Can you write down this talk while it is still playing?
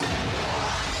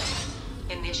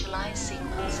Initialize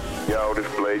sequence. Yo, this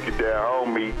Blaze, you there,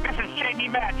 homie. This is Jamie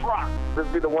Match Rock. This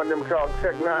be the one them called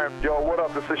Tech 9. Yo, what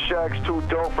up? This is Shag's Too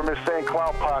Dope from his St.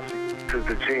 Cloud Posse. This is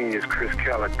the genius, Chris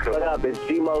Calico. What up? It's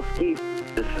G-Mo Ski.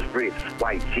 This is Rich,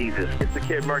 White Jesus. It's the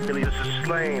Kid Mercury. This is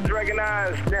Slain.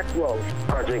 Dragonized. Necro,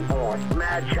 Project Born.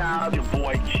 Mad Child. Your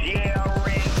boy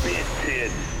Jerry Bitted.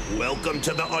 Welcome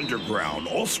to the Underground,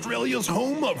 Australia's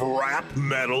home of rap,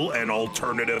 metal, and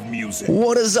alternative music.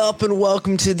 What is up and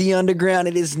welcome to the Underground.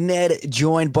 It is Ned,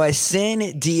 joined by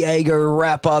San Diego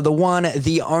rapper, the one,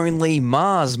 the only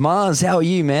Mars. Mars, how are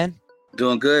you, man?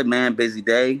 Doing good, man. Busy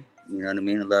day. You know what I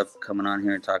mean? I love coming on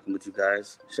here and talking with you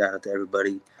guys. Shout out to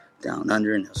everybody down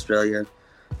under in Australia. You know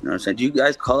what I'm saying? Do you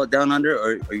guys call it down under,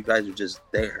 or you guys are just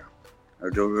there? Or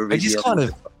do we just kind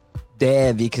of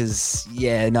there because,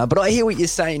 but I hear what you're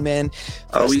saying, man.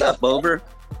 Are we up over?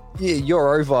 Yeah,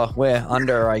 you're over. We're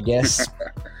under, I guess.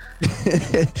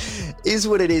 Is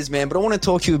what it is, man. But I want to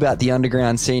talk to you about the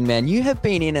underground scene, man. You have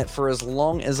been in it for as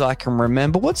long as I can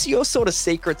remember. What's your sort of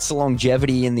secrets to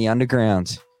longevity in the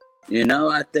underground? You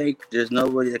know, I think there's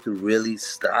nobody that can really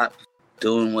stop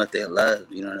doing what they love.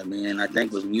 You know what I mean? And I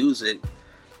think with music,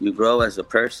 you grow as a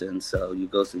person. So you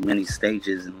go through many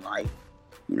stages in life.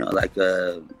 You know, like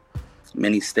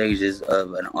many stages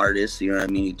of an artist. You know what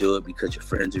I mean? You do it because your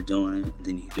friends are doing it.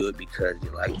 Then you do it because you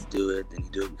like to do it. Then you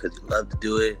do it because you love to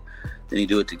do it. Then you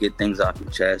do it to get things off your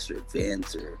chest or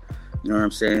events, or you know what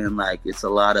I'm saying? Like, it's a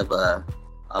lot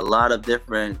of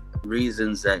different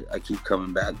reasons that I keep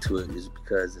coming back to it, is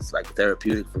because it's like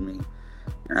therapeutic for me.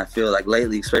 And I feel like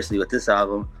lately, especially with this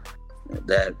album,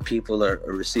 that people are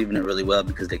receiving it really well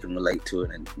because they can relate to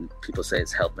it, and people say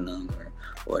it's helping them or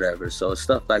whatever. So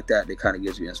stuff like that kind of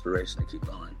gives you inspiration to keep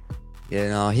going. Yeah,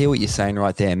 no, I hear what you're saying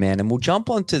right there, man. And we'll jump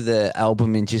onto the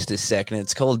album in just a second.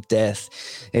 It's called Death.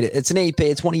 It's an EP.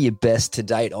 It's one of your best to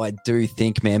date, I do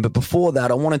think, man. But before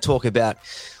that, I want to talk about,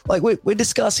 like, we're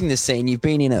discussing the scene. You've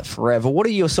been in it forever. What are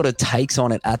your sort of takes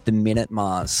on it at the minute,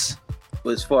 Mars?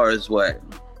 As far as what?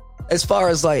 As far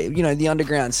as, like, you know, the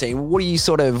underground scene, where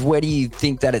do you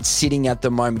think that it's sitting at the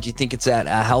moment? Do you think it's at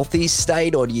a healthy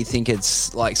state, or do you think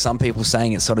it's, like some people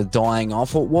saying, it's sort of dying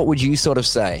off? What would you sort of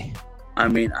say? I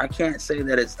mean, I can't say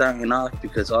that it's dying off,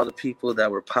 because all the people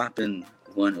that were popping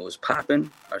when it was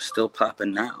popping are still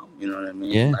popping now. You know what I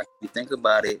mean? Yeah. Like, if you think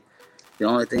about it, the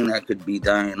only thing that could be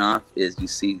dying off is you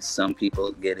see some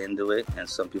people get into it and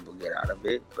some people get out of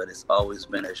it. But it's always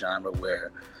been a genre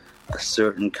where a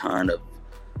certain kind of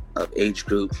age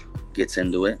group gets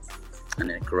into it,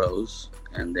 and it grows,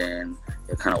 and then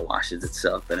it kind of washes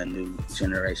itself and a new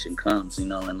generation comes, you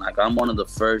know. And like, I'm one of the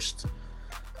first,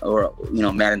 or, you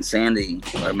know, Mad Insanity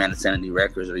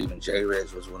Records, or even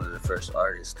J-Riz was one of the first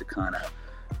artists to kind of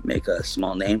make a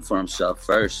small name for himself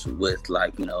first with,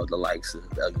 like, you know, the likes of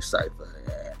W Cypher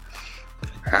and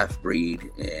Half Breed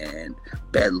and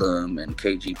Bedlam and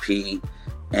KGP.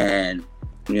 And,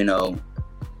 you know,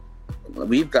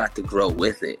 we've got to grow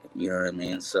with it, you know what I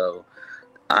mean? So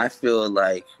I feel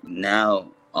like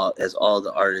now, as all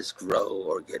the artists grow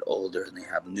or get older and they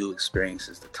have new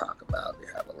experiences to talk about, they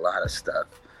have a lot of stuff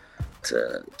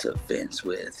to fence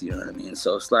with, you know what I mean?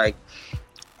 So it's like,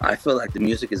 I feel like the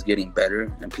music is getting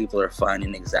better and people are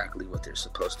finding exactly what they're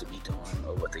supposed to be doing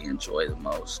or what they enjoy the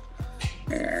most.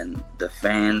 And the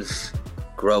fans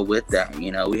grow with that,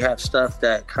 you know? We have stuff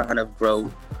that kind of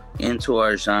grow into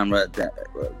our genre that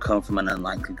come from an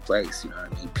unlikely place, you know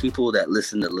what I mean? People that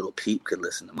listen to Lil Peep could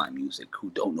listen to my music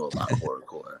who don't know about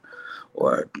horrorcore,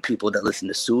 or people that listen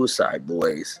to Suicide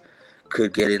Boys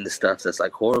could get into stuff that's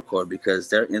like horrorcore because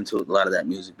they're into a lot of that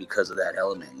music because of that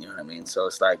element, you know what I mean? So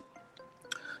it's like,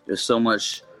 there's so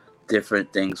much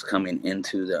different things coming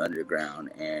into the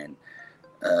underground, and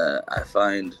I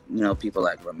find, you know, people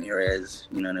like Ramirez,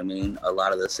 you know what I mean? A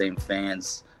lot of the same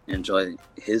fans enjoy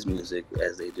his music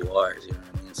as they do ours, you know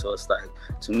what I mean? So it's like,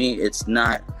 to me, it's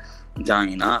not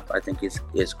dying off. I think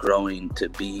it's growing to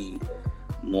be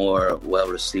more well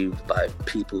received by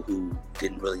people who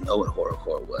didn't really know what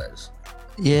horrorcore was.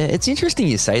 Yeah, it's interesting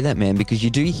you say that, man, because you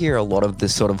do hear a lot of the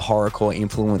sort of horrorcore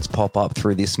influence pop up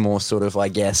through this more sort of, I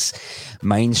guess,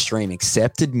 mainstream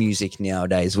accepted music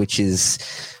nowadays, which is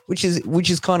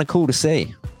kind of cool to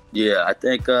see. Yeah, I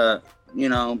think you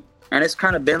know, and it's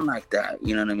kind of been like that,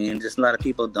 you know what I mean? Just a lot of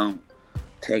people don't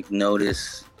take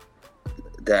notice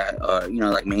that, you know,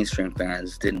 like mainstream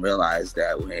fans didn't realize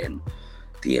that when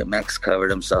DMX covered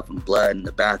himself in blood in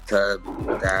the bathtub,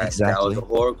 that was a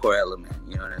horrorcore element,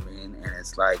 you know what I mean? And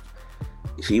it's like,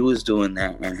 he was doing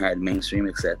that and had mainstream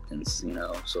acceptance, you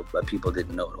know, so but people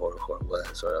didn't know what horrorcore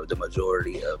was, or the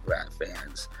majority of rap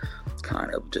fans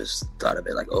kind of just thought of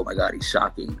it like, oh my God, he's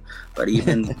shocking. But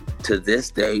even to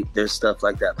this day, there's stuff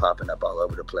like that popping up all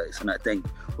over the place. And I think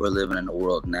we're living in a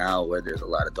world now where there's a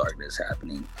lot of darkness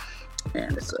happening,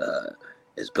 and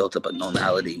it's built up a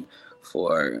normality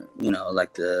for, you know,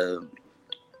 like the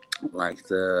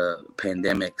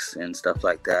pandemics and stuff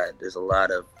like that. There's a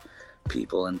lot of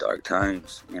people in dark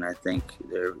times, and I think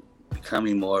they're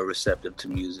becoming more receptive to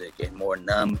music and more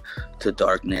numb to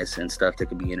darkness and stuff that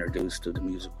can be introduced to the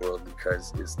music world,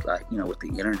 because it's like, you know, with the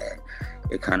internet,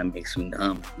 it kind of makes you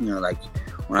numb. You know, like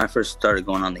when I first started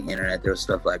going on the internet, there was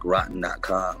stuff like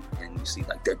rotten.com, and you see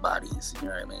like dead bodies, you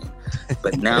know what I mean?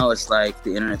 But now it's like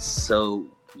the internet's so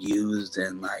used,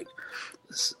 and like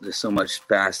there's so much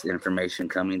fast information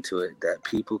coming to it that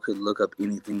people could look up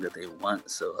anything that they want.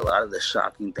 So a lot of the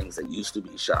shocking things that used to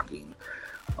be shocking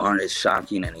aren't as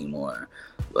shocking anymore.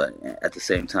 But at the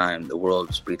same time, the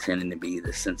world's pretending to be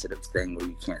this sensitive thing where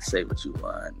you can't say what you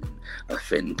want and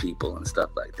offend people and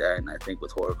stuff like that. And I think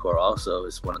with horrorcore also,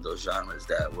 it's one of those genres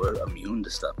that we're immune to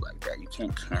stuff like that. You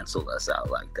can't cancel us out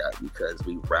like that, because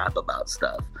we rap about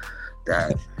stuff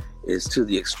that is to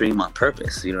the extreme on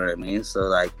purpose, you know what I mean? So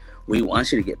like, we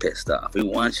want you to get pissed off. We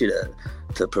want you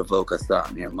to provoke a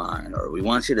thought in your mind, or we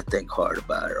want you to think hard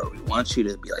about it, or we want you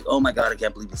to be like, oh my God, I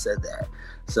can't believe you said that.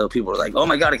 So people are like, oh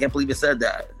my God, I can't believe you said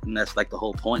that. And that's like the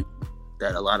whole point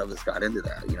that a lot of us got into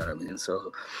that, you know what I mean?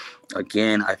 So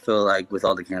again, I feel like with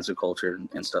all the cancer culture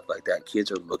and stuff like that,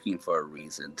 kids are looking for a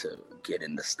reason to get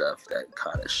into stuff that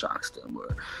kind of shocks them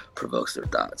or provokes their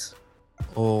thoughts.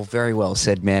 Oh, very well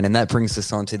said, man. And that brings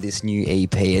us on to this new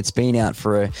EP. It's been out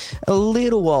for a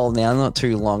little while now, not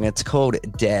too long. It's called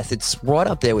Death. It's right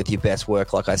up there with your best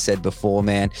work, like I said before,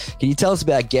 man. Can you tell us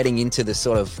about getting into the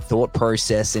sort of thought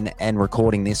process and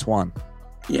recording this one?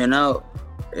 You know,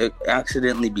 it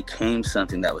accidentally became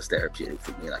something that was therapeutic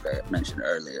for me, like I mentioned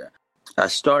earlier. I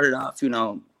started off, you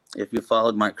know, if you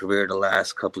followed my career the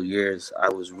last couple of years, I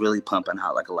was really pumping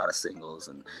out like a lot of singles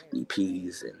and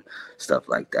EPs and stuff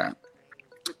like that.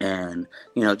 And,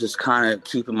 you know, just kind of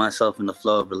keeping myself in the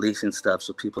flow of releasing stuff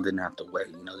so people didn't have to wait.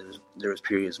 You know, there was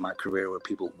periods in my career where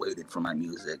people waited for my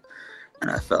music, and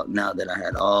I felt now that I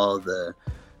had all the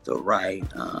right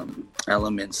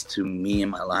elements to me in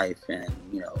my life and,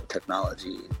 you know,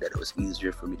 technology, that it was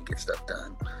easier for me to get stuff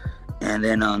done. And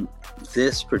then on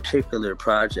this particular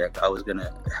project, I was going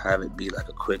to have it be like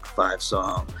a quick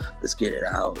 5-song, let's get it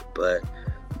out. But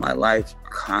my life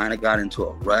kind of got into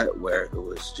a rut where it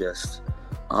was just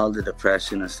all the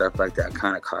depression and stuff like that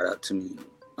kind of caught up to me,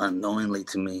 unknowingly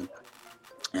to me.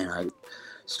 And I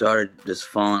started just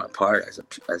falling apart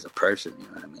as a person, you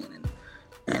know what I mean?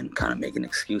 And kind of making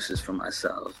excuses for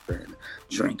myself and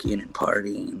drinking and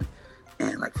partying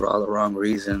and like for all the wrong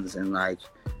reasons. And like,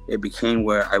 it became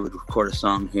where I would record a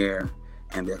song here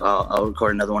and be like, oh, I'll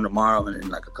record another one tomorrow. And then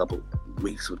like a couple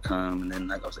weeks would come, and then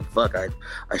like I was like, fuck,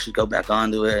 I should go back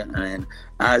onto it. And then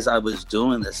as I was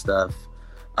doing this stuff,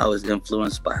 I was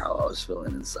influenced by how I was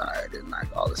feeling inside and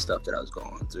like all the stuff that I was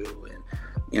going through. And,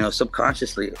 you know,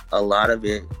 subconsciously, a lot of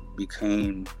it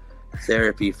became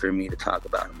therapy for me to talk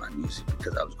about in my music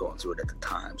because I was going through it at the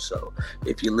time. So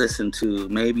if you listen to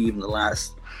maybe even the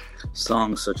last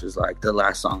song, such as like the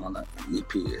last song on the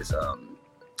EP is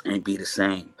Ain't Be the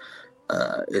Same.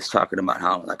 It's talking about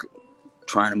how like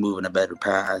trying to move in a better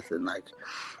path and like,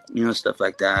 you know, stuff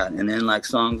like that. And then like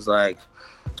songs like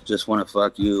Just Wanna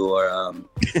Fuck You or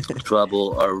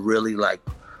Trouble are really like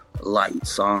light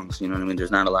songs, you know what I mean?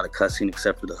 There's not a lot of cussing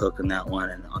except for the hook in that one.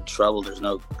 And on Trouble, there's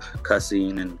no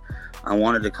cussing. And I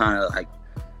wanted to kind of like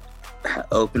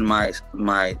open my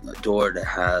door to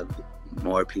have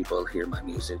more people hear my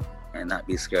music and not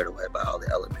be scared away by all the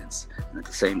elements. And at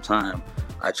the same time,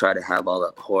 I try to have all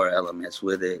the horror elements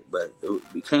with it, but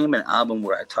it became an album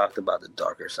where I talked about the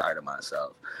darker side of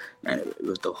myself. And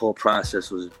the whole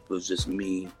process was just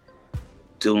me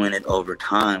doing it over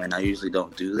time, and I usually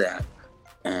don't do that.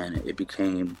 And it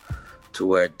became to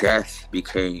where death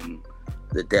became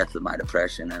the death of my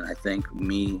depression. And I think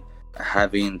me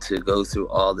having to go through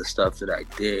all the stuff that I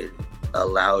did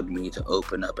allowed me to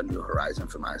open up a new horizon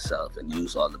for myself and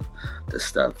use all the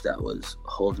stuff that was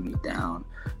holding me down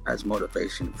as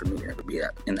motivation for me to never be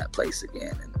in that place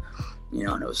again. And, you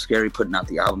know, and it was scary putting out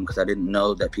the album because I didn't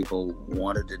know that people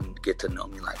wanted to get to know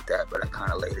me like that, but I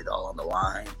kind of laid it all on the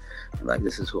line. And like,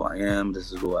 this is who I am,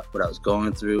 this is what I was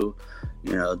going through,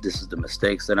 you know, this is the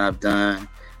mistakes that I've done,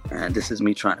 and this is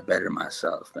me trying to better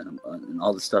myself. And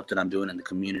all the stuff that I'm doing in the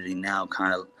community now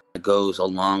kind of it goes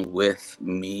along with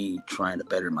me trying to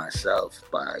better myself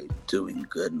by doing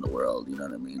good in the world, you know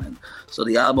what I mean? And so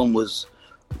the album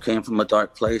came from a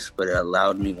dark place, but it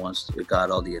allowed me, once it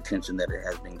got all the attention that it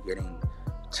has been getting,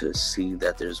 to see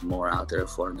that there's more out there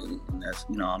for me. And that's,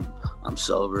 you know, I'm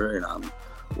sober and I'm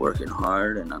working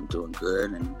hard and I'm doing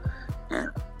good, and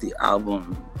the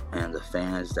album and the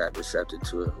fans that receptive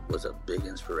to it was a big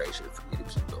inspiration for me to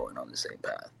keep going on the same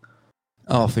path.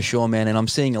 Oh, for sure, man. And I'm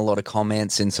seeing a lot of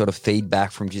comments and sort of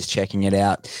feedback from just checking it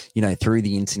out, you know, through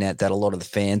the internet, that a lot of the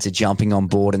fans are jumping on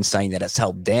board and saying that it's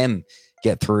helped them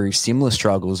get through similar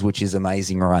struggles, which is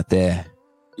amazing right there.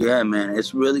 Yeah, man,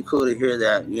 it's really cool to hear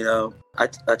that. You know, I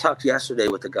talked yesterday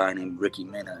with a guy named Ricky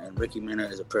Minna, and Ricky Minna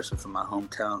is a person from my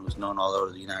hometown who's known all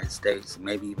over the United States,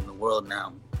 maybe even the world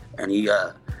now. And he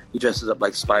dresses up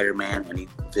like Spider-Man, and he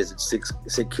visits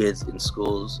sick kids in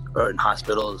schools or in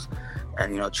hospitals,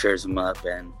 and, you know, cheers them up.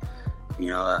 And, you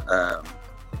know, I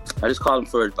just called him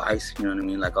for advice, you know what I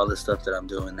mean? Like, all this stuff that I'm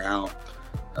doing now,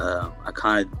 I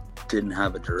kind of didn't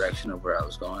have a direction of where I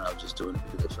was going. I was just doing it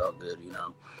because it felt good, you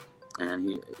know?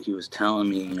 And he was telling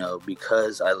me, you know,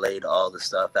 because I laid all the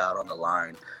stuff out on the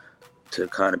line to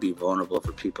kind of be vulnerable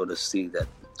for people to see that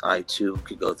I too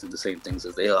could go through the same things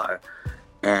as they are.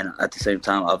 And at the same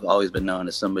time, I've always been known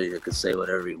as somebody that could say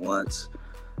whatever he wants.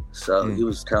 So he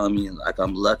was telling me, like,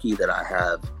 I'm lucky that I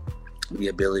have the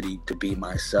ability to be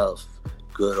myself,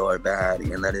 good or bad,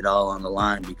 and let it all on the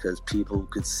line, because people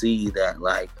could see that,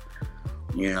 like,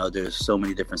 you know, there's so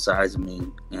many different sides of me,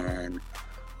 and,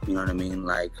 you know what I mean?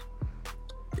 Like,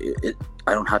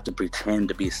 I don't have to pretend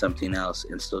to be something else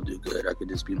and still do good. I could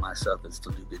just be myself and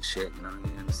still do good shit, you know what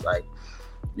I mean? It's like,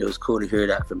 it was cool to hear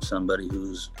that from somebody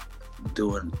who's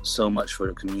doing so much for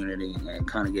the community, and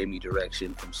kind of gave me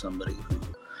direction from somebody who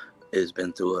has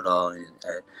been through it all. And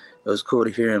it was cool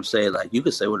to hear him say, like, you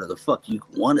could say whatever the fuck you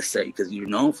want to say because you're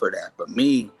known for that. But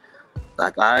me,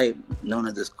 like, I'm known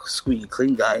as this squeaky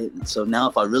clean guy. So now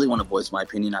if I really want to voice my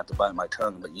opinion, I have to bite my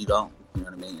tongue, but you don't, you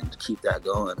know what I mean? And to keep that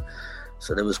going.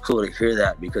 So it was cool to hear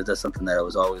that, because that's something that I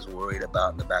was always worried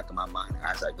about in the back of my mind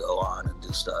as I go on and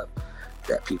do stuff,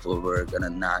 that people were going to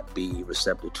not be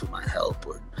receptive to my help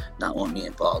or not want me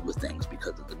involved with things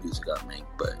because of the music I make.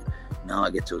 But now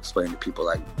I get to explain to people,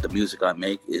 like, the music I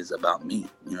make is about me,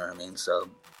 you know what I mean? So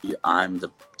I'm the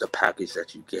package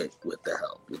that you get with the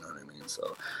help, you know what I mean?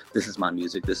 So this is my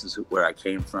music, this is where I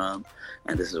came from,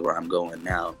 and this is where I'm going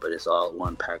now, but it's all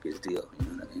one package deal, you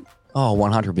know what I mean? Oh,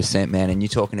 100%, man. And you're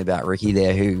talking about Ricky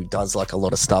there, who does, like, a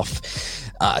lot of stuff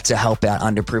to help out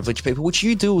underprivileged people, which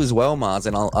you do as well, Mars.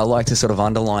 And I like to sort of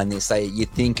underline this. Say, you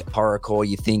think horrorcore,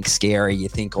 you think scary, you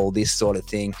think all this sort of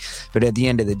thing. But at the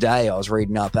end of the day, I was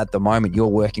reading up at the moment, you're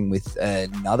working with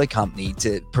another company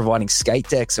to providing skate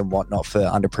decks and whatnot for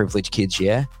underprivileged kids,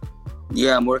 yeah?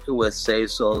 Yeah, I'm working with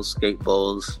Save Souls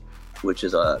Skateboards, which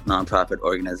is a nonprofit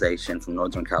organization from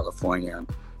Northern California.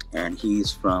 And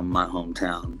he's from my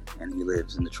hometown, and he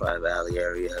lives in the Tri-Valley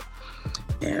area.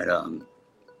 And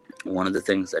one of the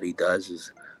things that he does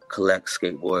is collect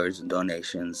skateboards and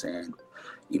donations, and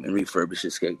even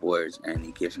refurbishes skateboards, and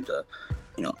he gives them to,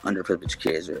 you know, underprivileged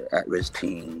kids or at-risk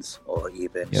teens, or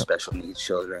even special needs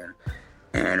children.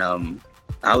 And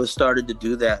I was started to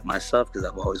do that myself because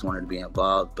I've always wanted to be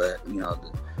involved, but, you know,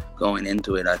 going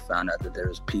into it, I found out that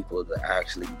there's people that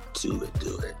actually do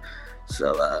it.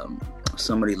 So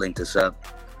somebody linked us up,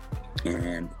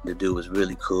 and the dude was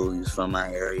really cool. He was from my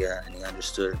area, and he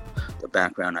understood the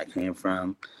background I came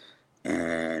from,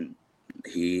 and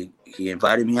he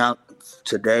invited me out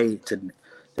today.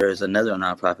 There's another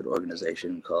nonprofit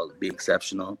organization called Be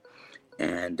Exceptional,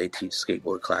 and they teach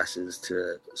skateboard classes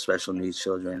to special needs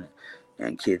children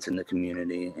and kids in the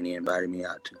community, and he invited me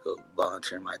out to go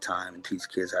volunteer my time and teach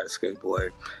kids how to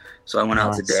skateboard. So I went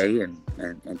out today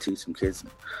and teach some kids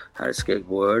how to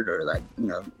skateboard, or, like, you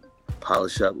know,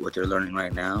 polish up what they're learning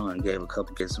right now, and gave a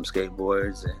couple kids some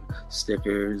skateboards and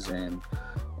stickers, and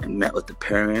met with the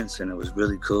parents, and it was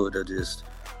really cool to just,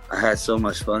 I had so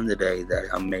much fun today that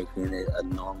I'm making it a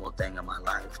normal thing in my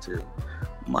life. To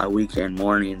my weekend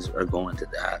mornings are going to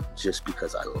that, just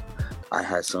because I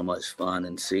had so much fun,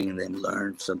 and seeing them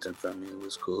learn something from me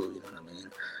was cool, you know what I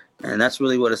mean? And that's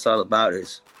really what it's all about,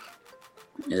 is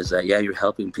that, yeah, you're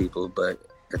helping people, but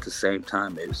at the same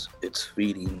time, it's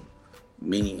feeding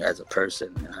me as a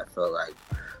person. And I feel like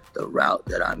the route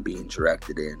that I'm being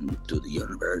directed in through the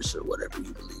universe, or whatever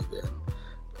you believe in,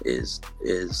 is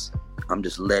I'm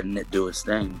just letting it do its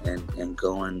thing, and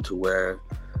going to where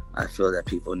I feel that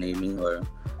people need me, or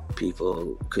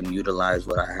people can utilize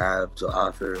what I have to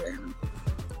offer. And,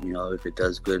 you know, if it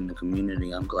does good in the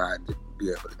community, I'm glad to be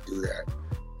able to do that.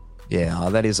 Yeah, oh,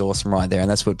 that is awesome right there. And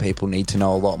that's what people need to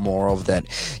know a lot more of, that,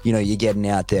 you know, you're getting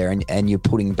out there and you're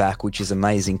putting back, which is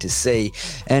amazing to see.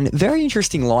 And very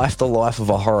interesting life, the life of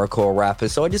a horrorcore rapper.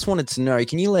 So I just wanted to know,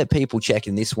 can you let people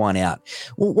checking this one out?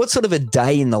 Well, what sort of a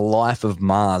day in the life of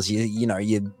Mars? You know,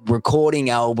 you're recording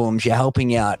albums, you're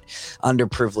helping out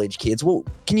underprivileged kids. Well,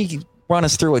 can you run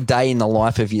us through a day in the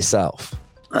life of yourself?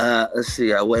 Let's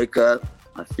see. I wake up,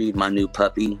 I feed my new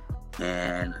puppy.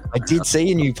 And I did see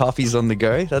your new puppies on the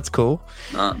go. That's cool.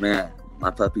 Oh man,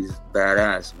 my puppy's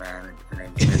badass, man.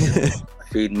 I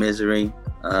feed Misery.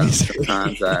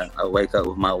 Sometimes I wake up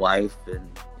with my wife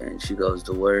and she goes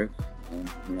to work, and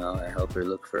you know, I help her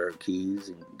look for her keys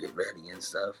and get ready and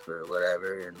stuff or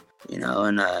whatever, and you know,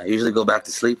 and I usually go back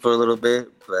to sleep for a little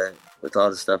bit. But with all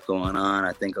the stuff going on,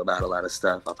 I think about a lot of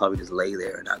stuff. I'll probably just lay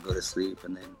there and not go to sleep,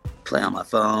 and then play on my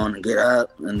phone and get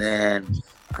up, and then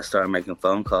I started making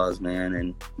phone calls, man,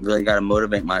 and really got to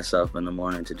motivate myself in the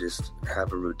morning to just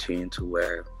have a routine to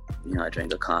where, you know, I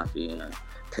drink a coffee and I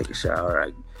take a shower,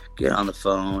 I get on the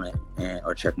phone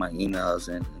or check my emails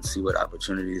and see what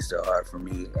opportunities there are for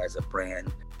me as a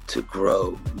brand to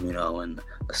grow, you know, and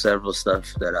several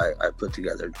stuff that I put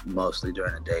together mostly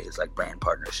during the day is like brand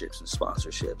partnerships and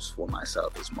sponsorships for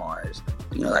myself as Mars,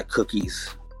 you know, like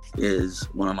Cookies is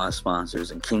one of my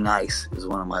sponsors, and King Ice is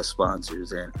one of my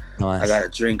sponsors, and nice. I got a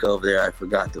drink over there I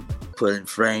forgot to put in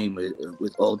frame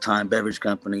with Old Time Beverage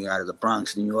Company out of the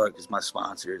Bronx, New York is my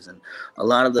sponsors, and a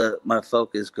lot of my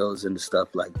focus goes into stuff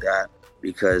like that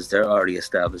because they're already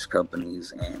established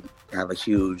companies and have a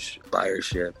huge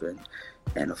buyership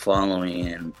and a following,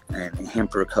 and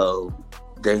Hemperco,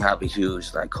 they have a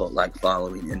huge cult-like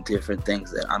following and different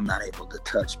things that I'm not able to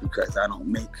touch because I don't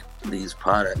make these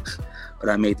products, but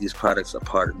I made these products a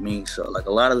part of me. So like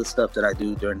a lot of the stuff that I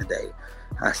do during the day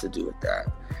has to do with that.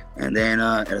 And then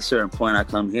at a certain point I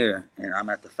come here, and I'm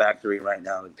at the factory right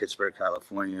now in Pittsburgh,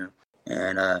 California.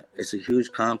 And it's a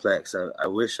huge complex. I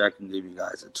wish I can give you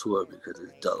guys a tour because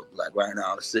it's dope. Like right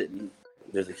now I'm sitting,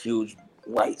 there's a huge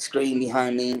white screen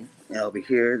behind me, and over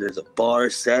here there's a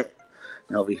bar set.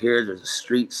 And over here, there's a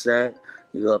street set.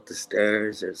 You go up the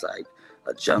stairs, there's like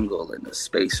a jungle and a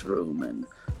space room and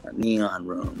a neon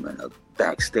room and a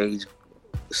backstage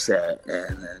set.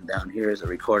 And then down here is a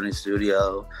recording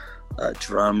studio, a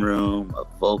drum room, a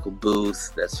vocal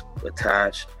booth that's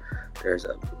attached. There's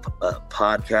a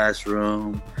podcast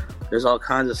room. There's all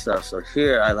kinds of stuff. So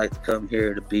here, I like to come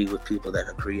here to be with people that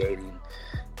are creating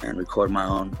and record my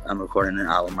own. I'm recording an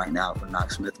album right now for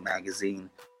Knocksmith Magazine.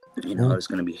 You know, it's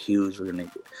going to be huge. We're going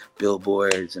to get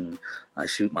billboards, and I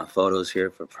shoot my photos here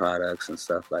for products and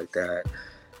stuff like that.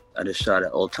 I just shot an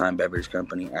Old Time Beverage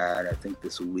Company ad, I think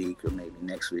this week or maybe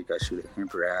next week I shoot a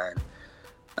Hemper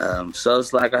ad. So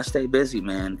it's like I stay busy,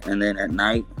 man. And then at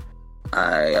night,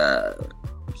 I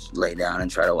lay down and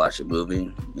try to watch a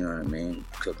movie, you know what I mean?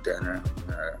 Cook dinner,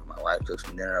 or my wife cooks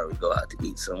me dinner, or we go out to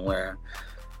eat somewhere.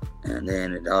 And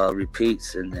then it all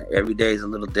repeats, and every day is a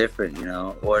little different, you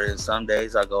know. Or then some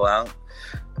days I'll go out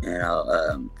and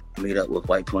I'll meet up with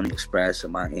White Pony Express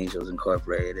and My Angels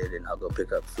Incorporated, and I'll go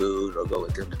pick up food or go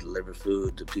with them to deliver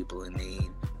food to people in need,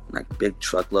 like big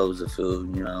truckloads of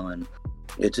food, you know. And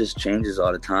it just changes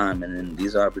all the time, and then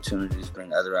these opportunities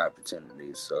bring other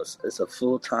opportunities. So it's a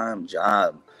full-time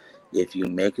job if you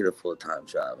make it a full-time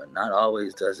job, and not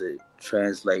always does it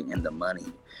translate into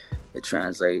money. It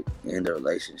translates into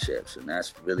relationships, and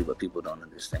that's really what people don't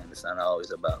understand. It's not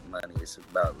always about money. It's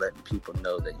about letting people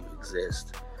know that you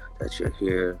exist, that you're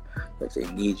here, that they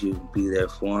need you, be there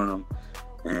for them.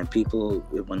 And people,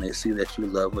 when they see that you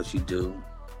love what you do,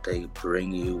 they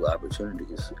bring you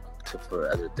opportunities for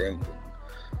other things.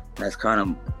 And that's kind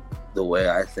of the way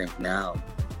I think now.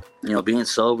 You know, being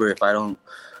sober, if I don't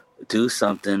do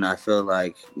something, I feel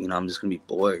like, you know, I'm just gonna be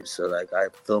bored. So like I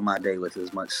fill my day with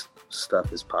as much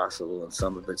stuff as possible, and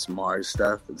some of it's Mars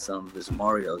stuff and some of it's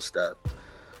Mario stuff,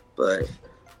 but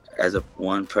as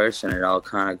one person it all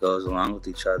kind of goes along with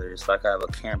each other. It's like I have a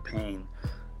campaign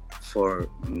for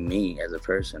me as a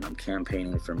person. I'm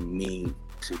campaigning for me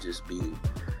to just be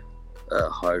a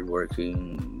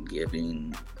hardworking,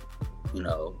 giving, you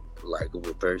know,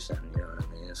 likable person, you know what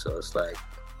I mean? So it's like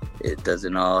it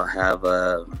doesn't all have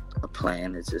a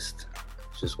plan. It's just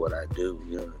what I do,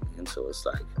 you know what I mean? So it's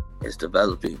like it's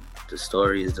developing. The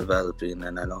story is developing,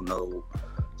 and I don't know.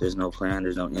 There's no plan.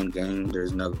 There's no end game.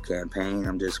 There's no campaign.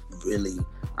 I'm just really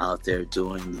out there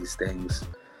doing these things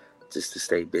just to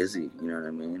stay busy. You know what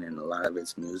I mean? And a lot of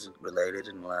it's music related,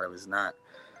 and a lot of it's not.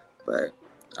 But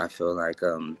I feel like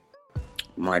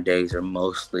my days are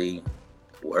mostly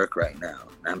work right now.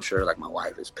 I'm sure like my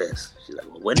wife is pissed. She's like,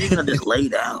 "Well, when are you gonna just lay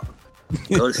down,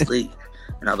 go to sleep?"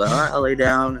 And I'll be like, all right, I'll lay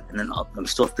down, and then I'm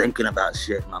still thinking about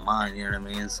shit in my mind, you know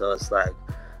what I mean? So it's like,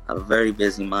 I have a very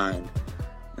busy mind,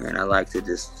 and I like to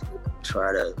just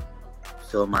try to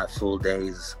fill my full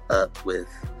days up with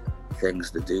things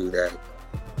to do that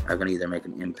are going to either make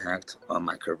an impact on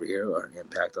my career or an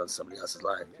impact on somebody else's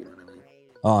life, you know what I mean?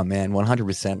 Oh man,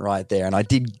 100% right there. And I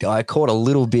caught a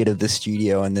little bit of the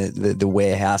studio and the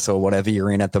warehouse or whatever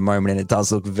you're in at the moment, and it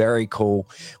does look very cool.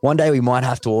 One day we might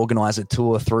have to organize a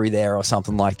tour through there or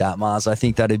something like that, Mars. I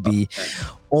think that'd be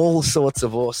all sorts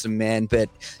of awesome, man. But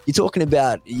you're talking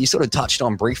about, you sort of touched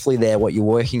on briefly there what you're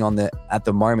working on at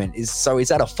the moment. Is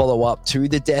that a follow-up to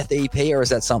the Death EP, or is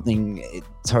that something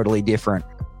totally different?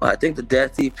 Well, I think the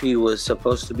Death EP was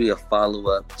supposed to be a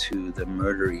follow-up to the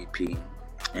Murder EP.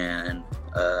 And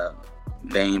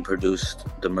Bane produced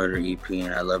the Murder EP,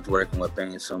 and I loved working with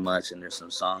Bane so much. And there's some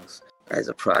songs as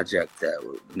a project that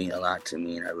would mean a lot to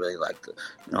me, and I really liked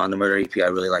on the Murder EP, I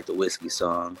really liked the Whiskey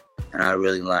song, and I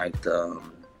really liked I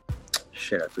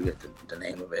forget the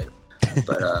name of it,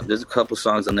 but there's a couple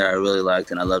songs on there I really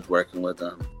liked, and I loved working with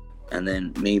them. And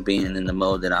then me being in the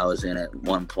mode that I was in at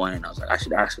one point, I was like, I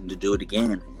should ask him to do it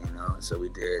again, so we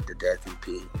did the Death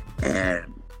EP,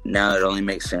 and now it only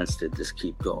makes sense to just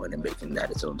keep going and making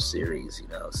that its own series,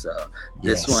 So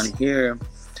this one here,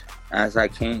 as I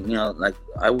came, like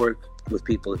I work with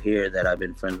people here that I've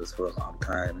been friends with for a long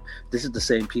time. This is the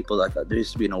same people, like there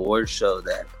used to be an award show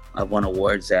that I won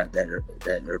awards at that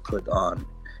are put on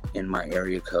in my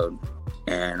area code.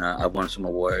 And I won some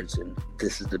awards, and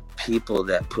this is the people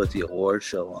that put the award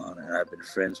show on. And I've been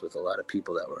friends with a lot of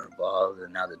people that were involved.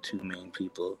 And now the two main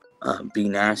people, Be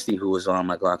Nasty, who was on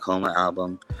my Glaucoma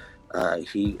album,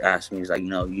 he asked me, he's like,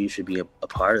 you should be a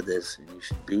part of this, and you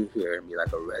should be here and be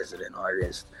like a resident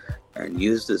artist and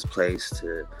use this place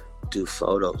to do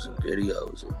photos and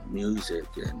videos and music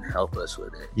and help us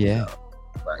with it. Yeah.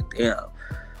 Like, damn.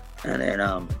 And then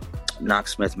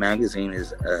Knocksmith Magazine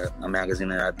is a magazine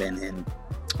that I've been in.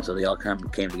 So they all came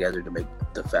together to make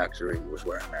The Factory, was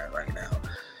where I'm at right now.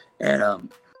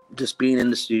 And just being in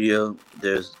the studio,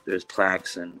 there's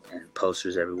plaques and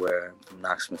posters everywhere from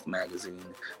Knocksmith Magazine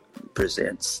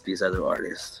presents these other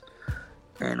artists.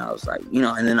 And I was like,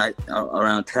 and then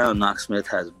around town, Knocksmith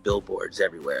has billboards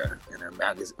everywhere. And their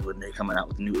magazine, when they're coming out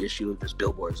with a new issue, there's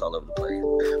billboards all over the place.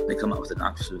 When they come out with a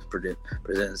Knocksmith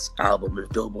Presents album, there's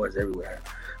billboards everywhere.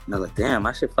 And I was like, damn,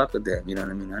 I should fuck with them. You know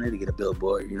what I mean? I need to get a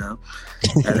billboard, And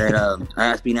then I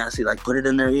asked B Nasty, like, put it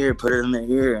in their ear.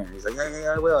 And he's like,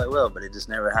 yeah, I will. But it just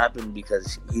never happened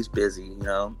because he's busy,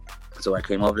 So I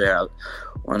came over there.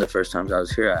 One of the first times I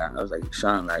was here, I was like,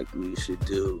 Sean, like, we should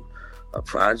do a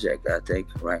project. I think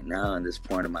right now, in this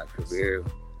point of my career,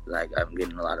 like, I'm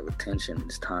getting a lot of attention.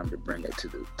 It's time to bring it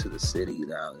to the city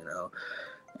now,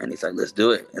 And he's like, let's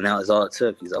do it. And that was all it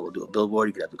took. He's like, we'll do a billboard.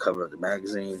 You can have the cover of the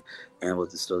magazine, and we'll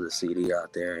just throw the CD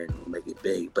out there and we'll make it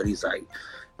big. But he's like,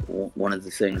 one of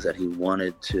the things that he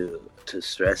wanted to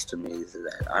stress to me is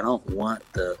that I don't want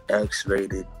the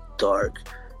X-rated,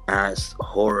 dark-ass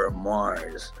horror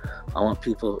Mars. I want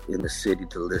people in the city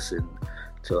to listen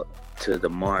to the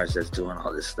Mars that's doing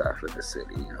all this stuff in the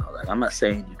city, Like, I'm not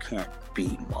saying you can't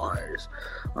be Mars.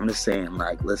 I'm just saying,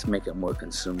 like, let's make it more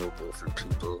consumable for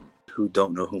people who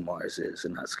don't know who Mars is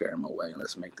and not scare them away. And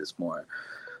let's make this more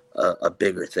a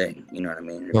bigger thing. You know what I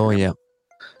mean? Oh, yeah.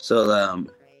 So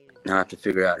now I have to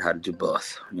figure out how to do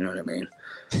both. You know what I mean?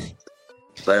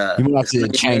 But you might have to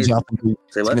change up. I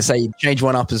was going to say, you change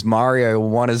one up as Mario or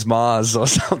one as Mars or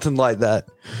something like that.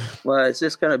 Well, it's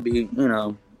just going to be,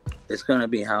 it's going to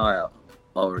be how I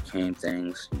overcame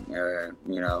things,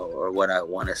 or what I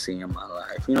want to see in my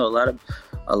life.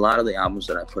 A lot of the albums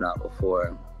that I put out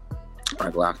before,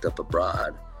 like Locked Up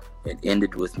Abroad, it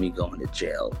ended with me going to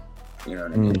jail, you know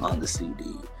what I mean, on the CD.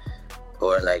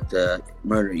 Or like the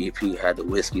Murder EP had the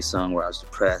Whiskey song where I was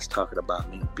depressed, talking about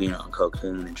me being on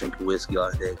cocaine and drinking whiskey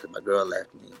all day because my girl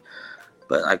left me.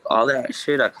 But like all that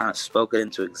shit, I kind of spoke it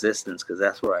into existence because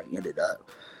that's where I ended up.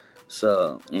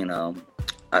 So,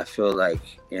 I feel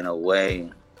like in a way,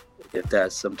 if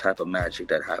that's some type of magic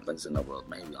that happens in the world,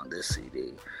 maybe on this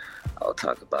CD, I'll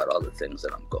talk about all the things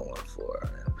that I'm going for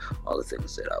and all the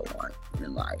things that I want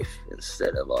in life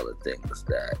instead of all the things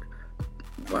that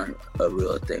weren't a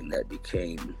real thing that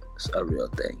became a real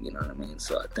thing, you know what I mean?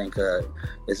 So I think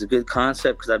it's a good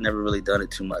concept because I've never really done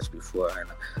it too much before.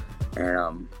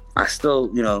 And I still,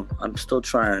 I'm still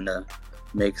trying to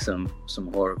make some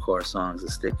horrorcore songs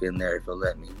to stick in there if it'll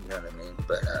let me, you know what I mean?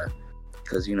 But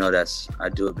because I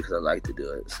do it because I like to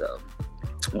do it. So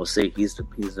we'll see. He's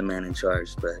the man in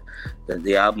charge. But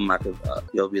the album,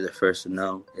 you'll be the first to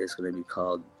know. It's gonna be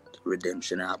called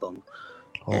Redemption Album,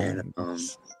 and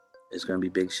it's gonna be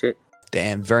big shit.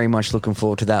 Damn, very much looking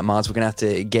forward to that, Mars. We're going to have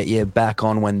to get you back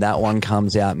on when that one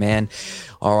comes out, man.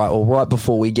 All right, well, right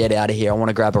before we get out of here, I want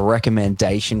to grab a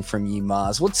recommendation from you,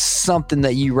 Mars. What's something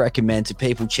that you recommend to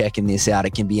people checking this out?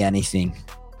 It can be anything.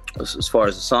 As far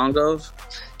as the song goes?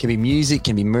 Can be music,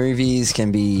 can be movies,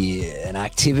 can be an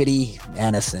activity,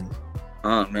 anything.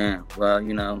 Oh, man. Well,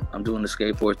 I'm doing the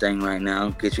skateboard thing right now.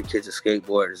 Get your kids a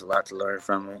skateboard. There's a lot to learn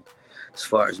from it. As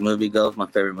far as movie goes, my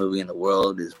favorite movie in the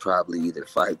world is probably either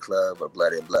Fight Club or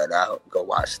Blood In, Blood Out. Go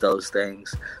watch those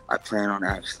things. I plan on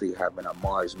actually having a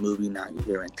Mars movie night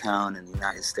here in town in the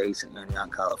United States in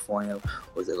Antioch, California,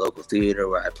 with a local theater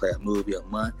where I play a movie a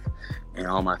month. And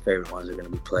all my favorite ones are going to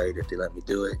be played if they let me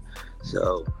do it.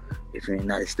 So if you're in the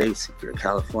United States, if you're in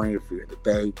California, if you're in the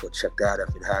Bay, go check that out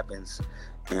if it happens.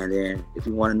 And then if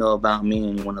you want to know about me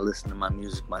and you want to listen to my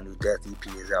music, my new Death EP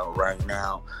is out right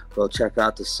now. Go check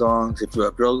out the songs. If you're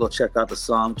a girl, go check out the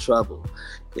song Trouble.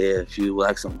 If you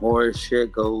like some horror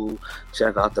shit, go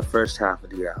check out the first half of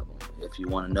the album. If you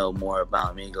want to know more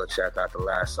about me, go check out the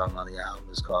last song on the album.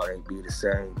 It's called Ain't Be The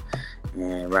Same.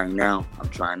 And right now, I'm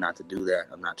trying not to do that.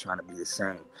 I'm not trying to be the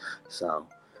same. So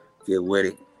get with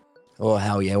it. Oh,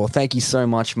 hell yeah. Well, thank you so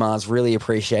much, Mars. Really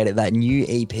appreciate it. That new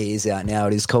EP is out now.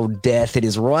 It is called Death. It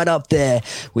is right up there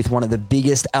with one of the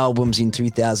biggest albums in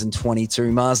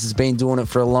 2022. Mars has been doing it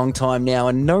for a long time now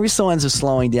and no signs of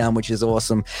slowing down, which is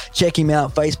awesome. Check him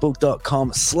out,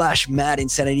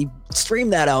 facebook.com/madinsanity. Stream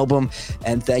that album.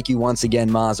 And thank you once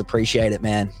again, Mars. Appreciate it,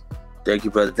 man. Thank you,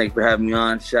 brother. Thank you for having me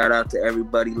on. Shout out to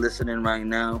everybody listening right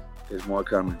now. There's more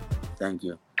coming. Thank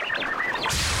you.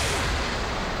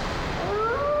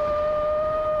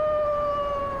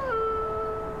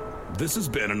 This has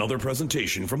been another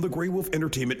presentation from the Grey Wolf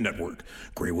Entertainment Network,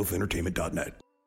 greywolfentertainment.net.